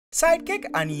Sidekick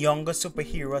and younger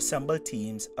superhero assembled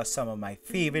teams are some of my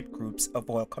favorite groups of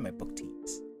all comic book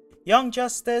teams. Young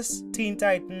Justice, Teen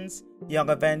Titans, Young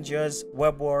Avengers,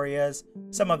 Web Warriors,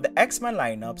 some of the X-Men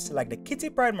lineups like the Kitty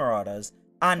Pryde Marauders,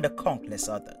 and the countless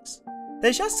others.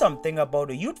 There's just something about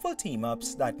the youthful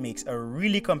team-ups that makes a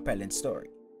really compelling story.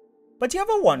 But you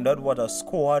ever wondered what a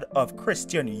squad of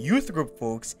Christian youth group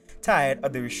folks tired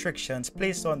of the restrictions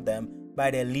placed on them by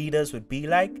their leaders would be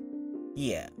like?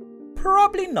 Yeah,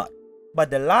 probably not. But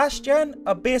the last gen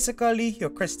are basically your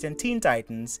Christian Teen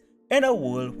Titans in a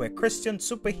world where Christian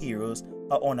superheroes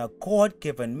are on a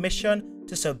God-given mission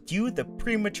to subdue the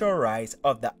premature rise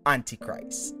of the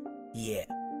Antichrist. Yeah,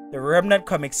 the Remnant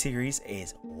comic series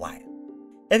is wild.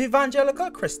 If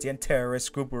evangelical Christian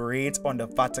terrorist group raids on the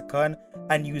Vatican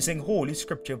and using holy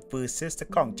scripture verses to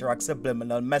counteract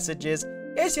subliminal messages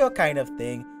is your kind of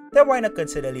thing, then why not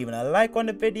consider leaving a like on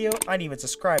the video and even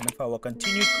subscribing for our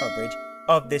continued coverage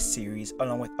of this series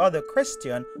along with other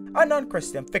Christian and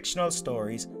non-Christian fictional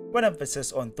stories with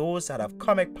emphasis on those that have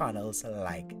comic panels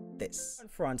like this.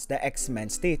 Confronts the X-Men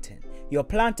stating, "Your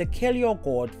plan to kill your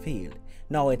god failed,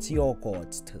 now it's your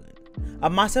god's turn." A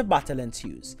massive battle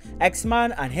ensues,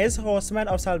 X-Man and his Horsemen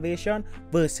of Salvation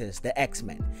versus the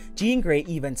X-Men. Jean Grey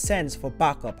even sends for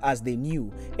backup as they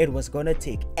knew it was gonna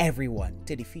take everyone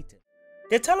to defeat him.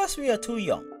 They tell us we are too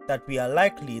young, that we are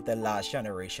likely the last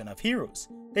generation of heroes.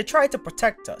 They try to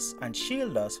protect us and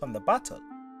shield us from the battle,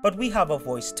 but we have a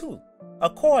voice too, a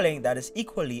calling that is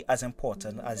equally as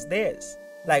important as theirs.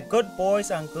 Like good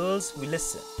boys and girls, we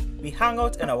listen, we hang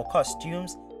out in our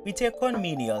costumes, we take on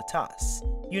menial tasks,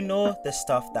 you know, the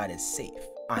stuff that is safe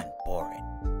and boring.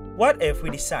 What if we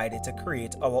decided to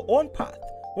create our own path?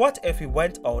 What if we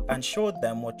went out and showed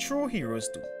them what true heroes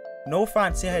do? No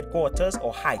fancy headquarters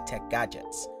or high-tech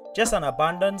gadgets, just an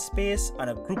abandoned space and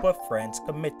a group of friends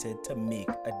committed to make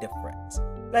a difference.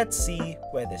 Let's see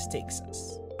where this takes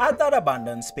us. At that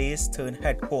abandoned space turned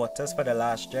headquarters for the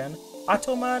last gen,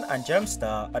 Atoman and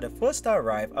Gemstar are the first to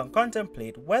arrive and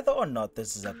contemplate whether or not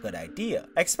this is a good idea,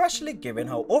 especially given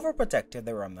how overprotected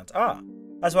the Remnant are,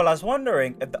 as well as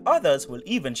wondering if the others will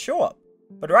even show up.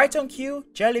 But right on cue,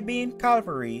 Jellybean,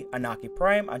 Calvary, Anarchy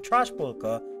Prime and Trash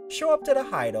Polka show up to the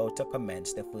hideout to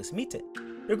commence their first meeting.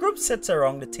 The group sits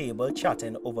around the table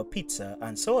chatting over pizza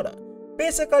and soda,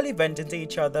 basically venting to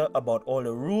each other about all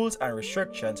the rules and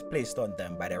restrictions placed on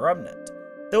them by the Remnant.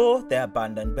 Though their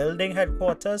abandoned building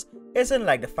headquarters isn't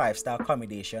like the 5-star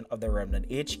accommodation of the Remnant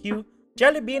HQ,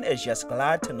 Jellybean is just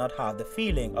glad to not have the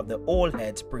feeling of the old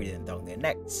heads breathing down their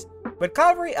necks. With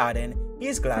Calvary adding, he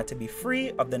is glad to be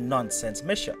free of the nonsense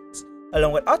missions,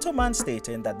 along with Atoman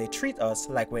stating that they treat us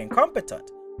like we're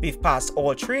incompetent. We've passed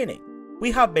all training. We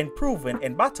have been proven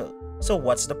in battle. So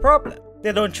what's the problem?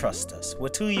 They don't trust us. We're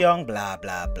too young, blah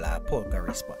blah blah, Polka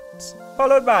response.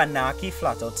 Followed by Anarchy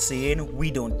flat out saying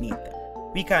we don't need them.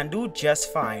 We can do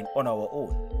just fine on our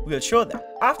own. We'll show them.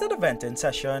 After the venting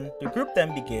session, the group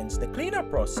then begins the cleanup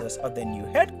process of their new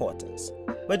headquarters.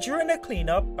 But during the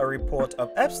cleanup, a report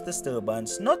of Epps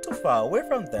disturbance not too far away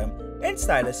from them in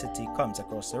Styler City comes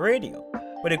across the radio,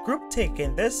 with the group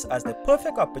taking this as the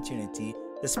perfect opportunity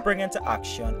to spring into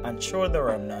action and show the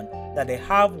Remnant that they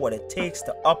have what it takes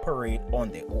to operate on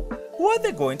their own. Who are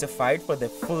they going to fight for the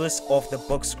first of the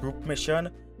books group mission?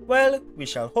 Well, we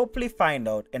shall hopefully find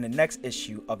out in the next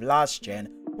issue of Last Gen,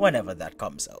 whenever that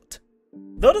comes out.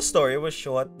 Though the story was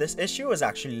short, this issue was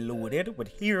actually loaded with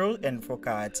hero info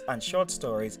cards and short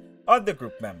stories of the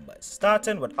group members,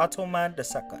 starting with Atoman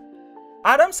II.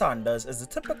 Adam Sanders is the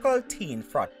typical teen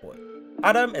frat boy.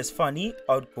 Adam is funny,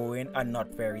 outgoing, and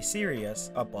not very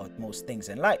serious about most things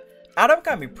in life. Adam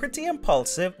can be pretty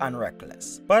impulsive and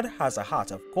reckless, but has a heart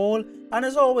of gold and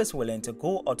is always willing to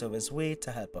go out of his way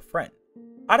to help a friend.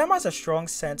 Adam has a strong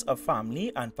sense of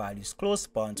family and values close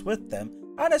bonds with them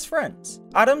and his friends.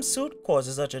 Adam's suit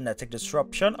causes a genetic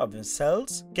disruption of his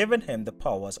cells, giving him the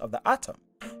powers of the atom.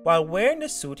 While wearing the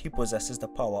suit, he possesses the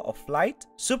power of flight,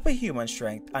 superhuman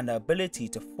strength, and the ability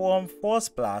to form force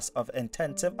blasts of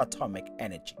intensive atomic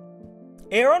energy.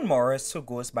 Aaron Morris, who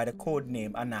goes by the code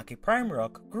name Anarchy Prime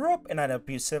Rock, grew up in an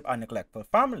abusive and neglectful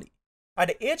family. At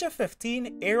the age of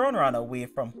 15, Aaron ran away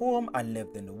from home and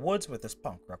lived in the woods with his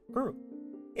punk rock crew.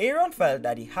 Aaron felt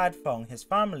that he had found his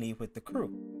family with the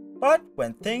crew, but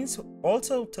when things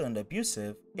also turned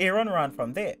abusive, Aaron ran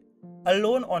from there.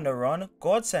 Alone on the run,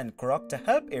 God sent Grok to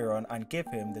help Aaron and give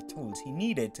him the tools he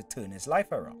needed to turn his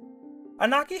life around.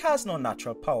 Anarchy has no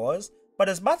natural powers, but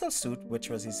his battle suit, which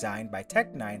was designed by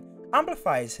Tech9,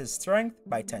 amplifies his strength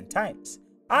by 10 times,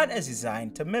 and is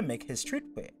designed to mimic his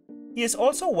streetwear. He is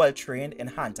also well trained in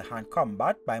hand-to-hand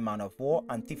combat by Man of War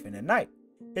and Thief in the Night.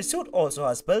 His suit also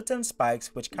has built-in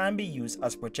spikes which can be used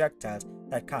as projectiles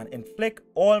that can inflict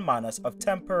all manners of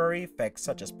temporary effects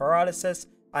such as paralysis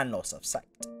and loss of sight.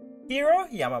 Hiro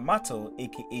Yamamoto,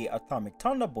 aka Atomic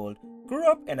Thunderbolt, grew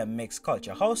up in a mixed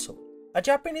culture household. A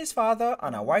Japanese father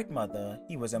and a white mother,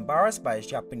 he was embarrassed by his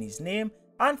Japanese name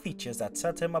and features that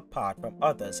set him apart from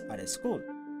others at his school.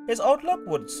 His outlook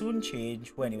would soon change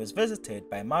when he was visited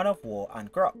by Man of War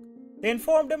and Grok. They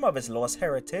informed him of his lost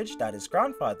heritage, that his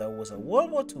grandfather was a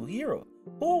World War II hero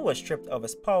who was stripped of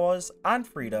his powers and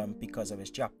freedom because of his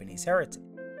Japanese heritage.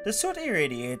 The suit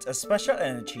irradiates a special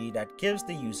energy that gives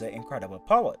the user incredible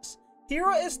powers.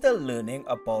 Hiro is still learning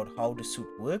about how the suit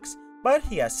works, but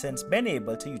he has since been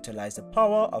able to utilize the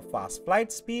power of fast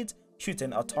flight speeds,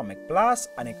 shooting atomic blasts,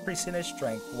 and increasing his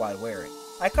strength while wearing.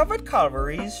 I covered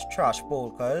Calvaries, Trash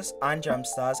Polkas, and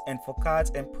Jumpstars info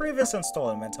cards in previous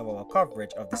installments of our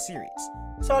coverage of the series,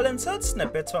 so I'll insert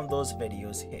snippets from those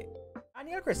videos here.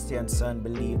 Daniel Christiansen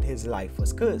believed his life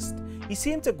was cursed. He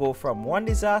seemed to go from one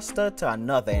disaster to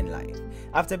another in life.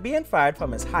 After being fired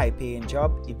from his high-paying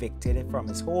job, evicted from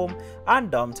his home, and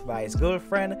dumped by his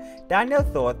girlfriend, Daniel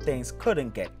thought things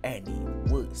couldn't get any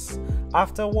worse.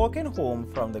 After walking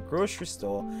home from the grocery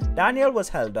store, Daniel was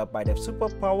held up by the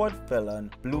superpowered villain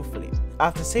Blue Flame.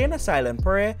 After saying a silent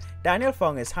prayer, Daniel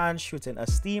found his hand shooting a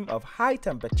stream of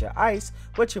high-temperature ice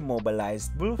which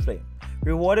immobilized Blue Flame.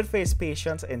 Rewarded for his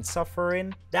patience in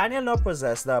suffering, Daniel now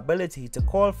possessed the ability to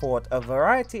call forth a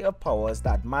variety of powers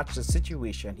that matched the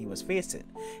situation he was facing.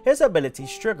 His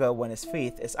abilities trigger when his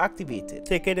faith is activated.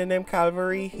 Taking the name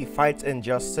Calvary, he fights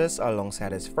injustice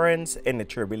alongside his friends in the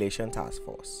Tribulation Task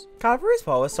Force. Calvary's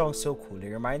power sounds so cool. It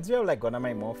reminds me of like one of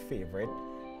my more favorite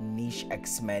niche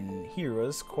X-Men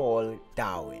heroes called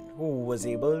Darwin, who was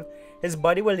able, his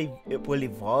body will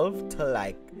evolve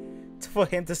to for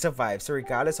him to survive. So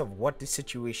regardless of what the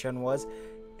situation was,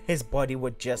 his body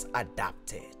would just adapt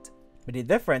to it. But the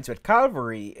difference with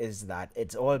Calvary is that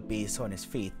it's all based on his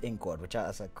faith in God, which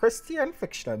as a Christian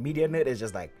fictional media nerd is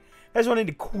just like, that's one of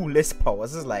the coolest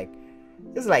powers. It's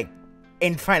like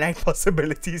infinite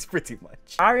possibilities pretty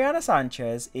much. Ariana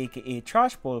Sanchez, aka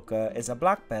Trash Polka, is a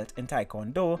black belt in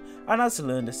Taekwondo and has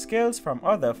learned the skills from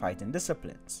other fighting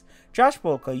disciplines. Trash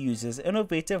Polka uses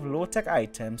innovative low-tech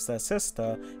items to assist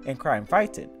her in crime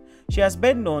fighting. She has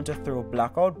been known to throw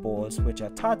blackout balls, which are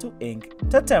tattoo ink,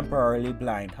 to temporarily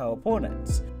blind her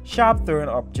opponents, sharp throwing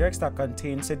objects that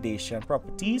contain sedation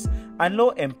properties, and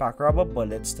low-impact rubber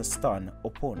bullets to stun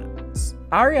opponents.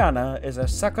 Ariana is a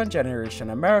second-generation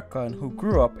American who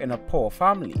grew up in a poor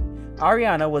family.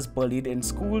 Ariana was bullied in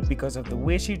school because of the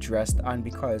way she dressed and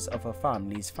because of her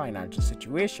family's financial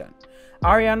situation.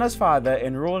 Ariana's father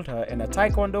enrolled her in a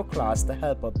Taekwondo class to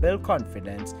help her build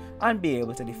confidence and be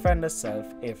able to defend herself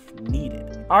if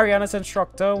needed. Ariana's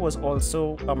instructor was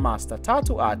also a master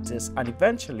tattoo artist, and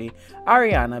eventually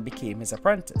Ariana became his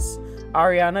apprentice.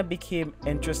 Ariana became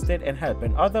interested in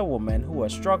helping other women who were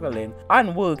struggling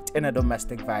and worked in a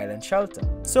domestic violence shelter.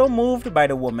 So moved by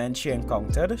the women she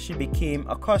encountered, she became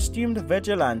a costumed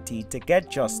vigilante to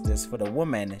get justice for the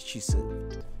women she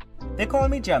served. They call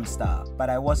me Gemstar, but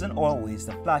I wasn't always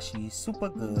the flashy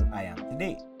supergirl I am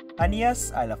today. And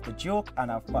yes, I love to joke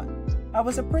and have fun. I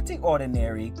was a pretty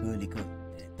ordinary girly girl.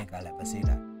 Didn't think I'll ever say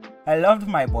that. I loved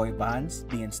my boy bands,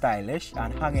 being stylish,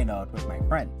 and hanging out with my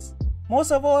friends.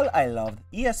 Most of all, I loved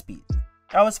ESPs.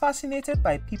 I was fascinated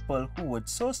by people who would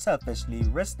so selfishly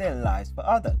risk their lives for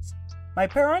others. My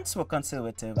parents were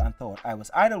conservative and thought I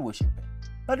was idol worshipping,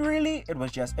 but really it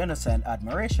was just innocent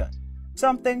admiration,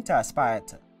 something to aspire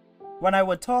to. When I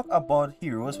would talk about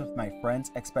heroes with my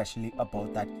friends, especially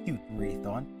about that cute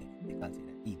Raython, they can't say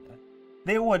that either,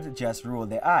 they would just roll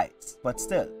their eyes, but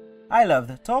still, I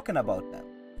loved talking about them.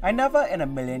 I never in a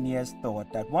million years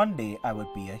thought that one day I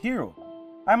would be a hero.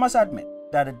 I must admit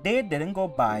that a day didn't go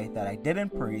by that I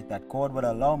didn't pray that God would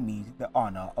allow me the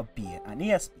honor of being an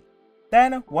ESP.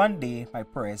 Then one day my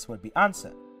prayers would be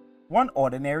answered. One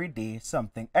ordinary day,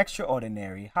 something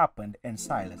extraordinary happened in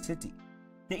Silent City.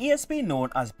 The ESP known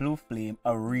as Blue Flame,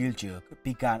 a real jerk,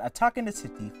 began attacking the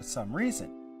city for some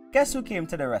reason. Guess who came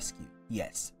to the rescue?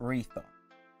 Yes, Raython.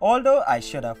 Although I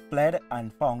should have fled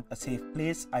and found a safe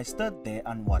place, I stood there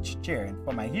and watched, cheering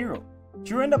for my hero.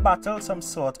 During the battle, some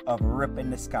sort of rip in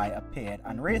the sky appeared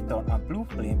and Raython and Blue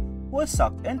Flame were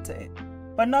sucked into it,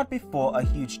 but not before a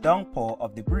huge downpour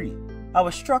of debris. I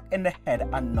was struck in the head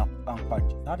and knocked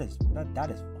unconscious. That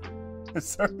is fun.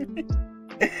 Sorry.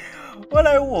 When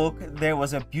I woke, there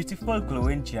was a beautiful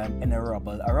glowing gem in the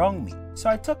rubble around me, so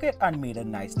I took it and made a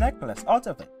nice necklace out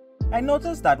of it. I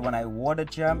noticed that when I wore the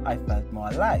gem, I felt more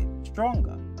alive,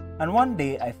 stronger, and one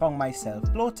day I found myself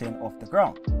floating off the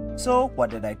ground. So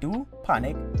what did I do?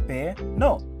 Panic? Fear?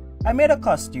 No. I made a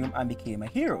costume and became a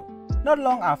hero. Not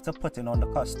long after putting on the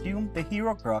costume, the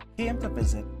hero Grok came to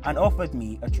visit and offered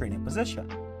me a training position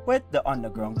with the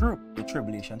underground group, the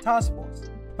Tribulation Task Force.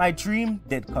 My dream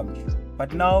did come true,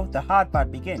 but now the hard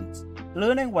part begins,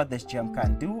 learning what this gem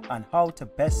can do and how to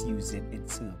best use it in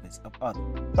service of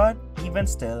others. But even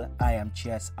still, I am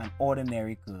just an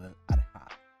ordinary girl at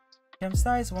heart.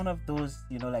 Gemstar is one of those,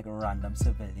 like random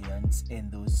civilians in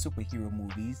those superhero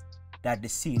movies that they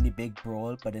see in the big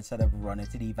brawl, but instead of running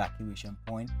to the evacuation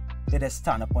point, they just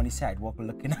stand up on the sidewalk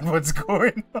looking at what's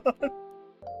going on.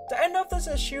 To end off this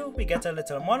issue, we get a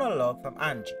little monologue from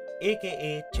Angie,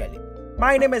 aka Jelly.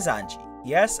 My name is Angie.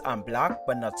 Yes, I'm black,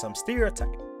 but not some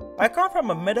stereotype. I come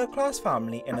from a middle-class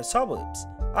family in the suburbs.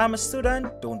 I'm a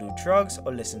student, don't do drugs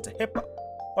or listen to hip-hop.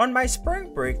 On my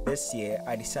spring break this year,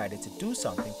 I decided to do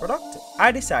something productive.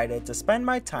 I decided to spend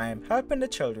my time helping the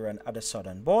children at the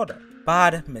southern border.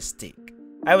 Bad mistake.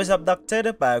 I was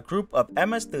abducted by a group of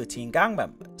MS-13 gang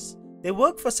members. They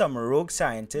work for some rogue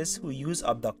scientist who used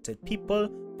abducted people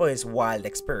for his wild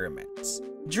experiments.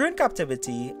 During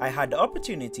captivity, I had the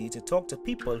opportunity to talk to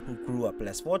people who grew up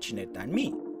less fortunate than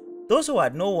me, those who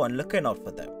had no one looking out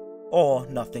for them, or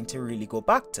nothing to really go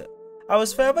back to. I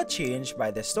was forever changed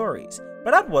by their stories,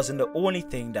 but that wasn't the only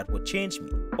thing that would change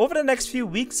me. Over the next few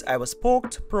weeks, I was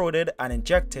poked, prodded, and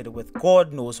injected with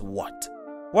God knows what.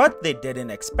 What they didn't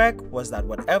expect was that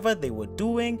whatever they were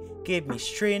doing gave me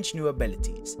strange new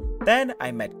abilities. Then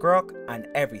I met Grok and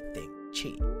everything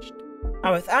changed.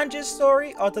 And with Angie's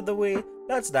story out of the way,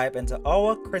 let's dive into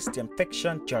our Christian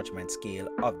fiction judgment scale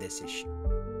of this issue.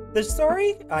 The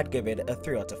story, I'd give it a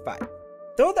 3 out of 5.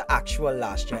 Though the actual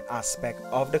last gen aspect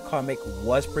of the comic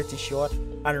was pretty short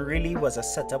and really was a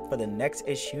setup for the next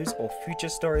issues or future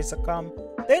stories to come,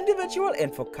 the individual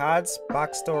info cards,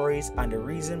 backstories, and the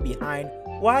reason behind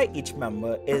why each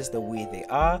member is the way they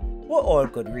are were all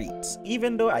good reads,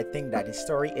 even though I think that the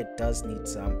story it does need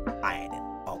some ironing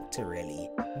out to really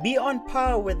be on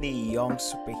par with the young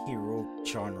superhero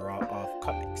genre of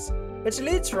comics, which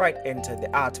leads right into the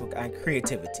artwork and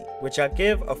creativity, which I'll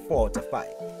give a 4 out of 5.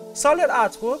 Solid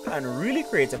artwork and really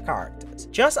creative characters,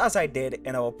 just as I did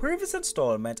in our previous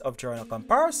installment of drawing a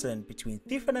comparison between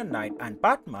Thief in the Night and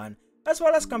Batman, as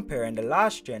well as comparing the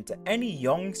last gen to any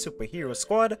young superhero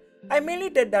squad. I mainly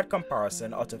did that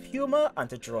comparison out of humor and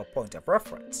to draw a point of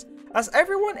reference, as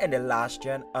everyone in the last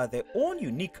gen are their own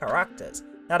unique characters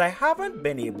that I haven't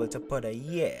been able to put a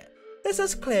year. This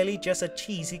is clearly just a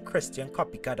cheesy Christian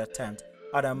copycat attempt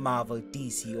at a Marvel,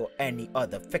 DC, or any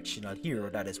other fictional hero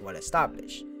that is well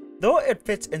established. Though it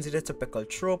fits into the typical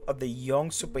trope of the young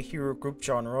superhero group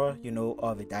genre,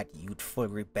 of that youthful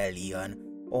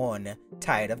rebellion on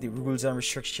tired of the rules and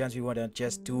restrictions, we want to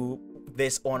just do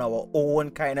this on our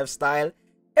own kind of style,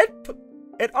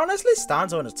 it honestly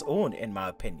stands on its own in my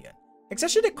opinion.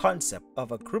 Especially the concept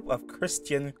of a group of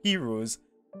Christian heroes,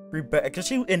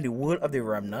 especially in the world of the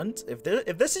Remnant. If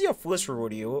this is your first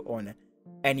rodeo on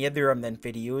any of the Remnant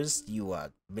videos, you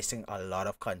are missing a lot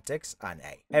of context, and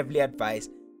I heavily advise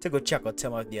to go check out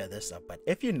some of the other stuff. But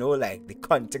if you know like the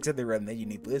context of the Remnant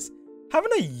universe,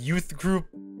 having a youth group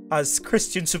as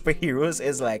Christian superheroes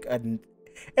is like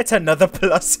it's another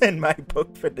plus in my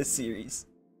book for the series.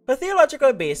 The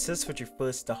theological basis, which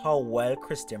refers to how well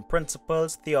Christian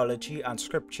principles, theology, and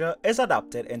scripture is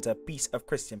adapted into a piece of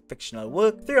Christian fictional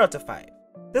work, 3 out of 5.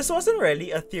 This wasn't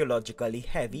really a theologically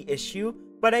heavy issue,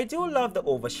 but I do love the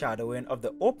overshadowing of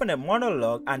the opening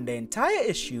monologue and the entire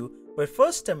issue with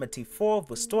 1 Timothy 4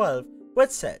 verse 12, which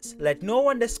says, "Let no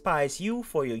one despise you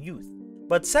for your youth,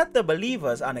 but set the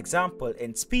believers an example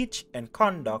in speech, in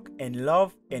conduct, in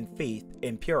love, in faith,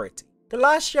 in purity." The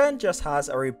last gen just has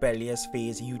a rebellious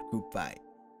phase youth group vibe.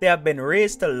 They have been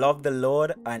raised to love the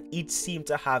Lord and each seem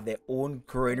to have their own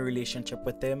growing relationship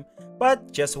with Him,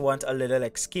 but just want a little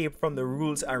escape from the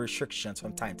rules and restrictions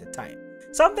from time to time.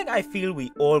 Something I feel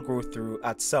we all go through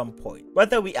at some point,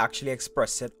 whether we actually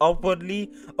express it outwardly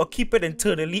or keep it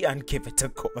internally and give it to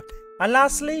God. And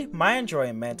lastly, my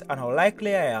enjoyment and how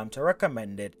likely I am to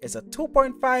recommend it is a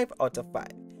 2.5 out of 5.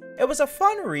 It was a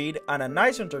fun read and a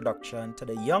nice introduction to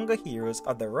the younger heroes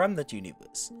of the Remnant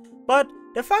universe, but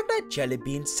the fact that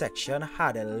Jellybean's section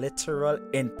had a literal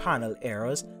in-panel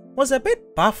errors was a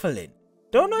bit baffling.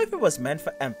 Don't know if it was meant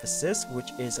for emphasis,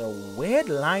 which is a weird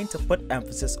line to put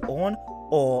emphasis on,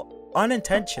 or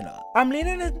unintentional. I'm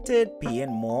leaning into it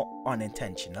being more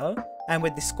unintentional, and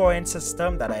with the scoring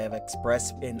system that I have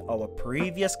expressed in our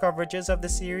previous coverages of the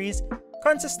series,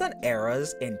 consistent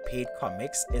errors in paid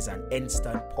comics is an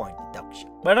instant point deduction.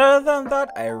 But other than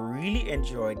that, I really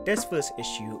enjoyed this first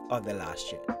issue of the Last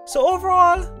Gen. So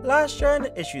overall, Last Gen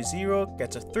issue 0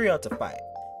 gets a 3 out of 5.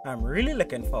 I'm really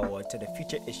looking forward to the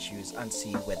future issues and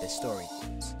see where the story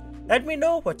goes. Let me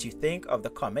know what you think of the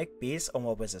comic based on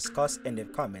what was discussed in the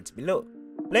comments below.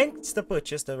 Links to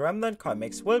purchase the Remnant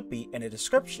comics will be in the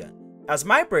description, as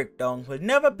my breakdown will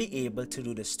never be able to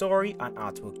do the story and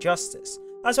artwork justice,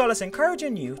 as well as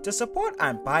encouraging you to support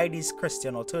and buy these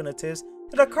Christian alternatives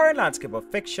to the current landscape of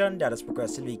fiction that is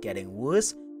progressively getting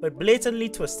worse, but blatantly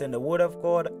twisting the word of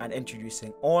God and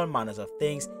introducing all manners of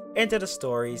things into the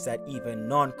stories that even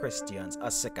non-Christians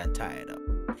are sick and tired of.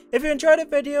 If you enjoyed the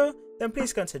video, then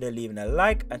please consider leaving a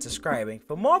like and subscribing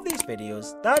for more of these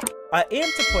videos that are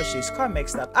aimed to push these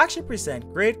comics that actually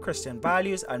present great Christian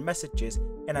values and messages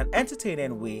in an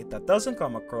entertaining way that doesn't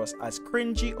come across as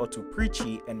cringy or too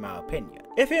preachy in my opinion.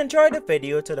 If you enjoyed the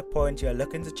video to the point you're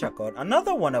looking to check out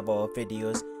another one of our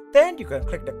videos, then you can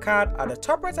click the card at the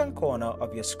top right hand corner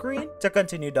of your screen to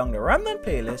continue down the Remnant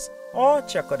playlist, or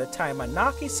check out the time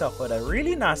Anaki suffered a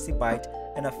really nasty bite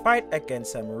in a fight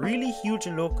against some really huge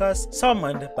locusts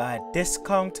summoned by a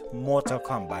discount Mortal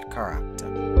Kombat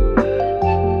character.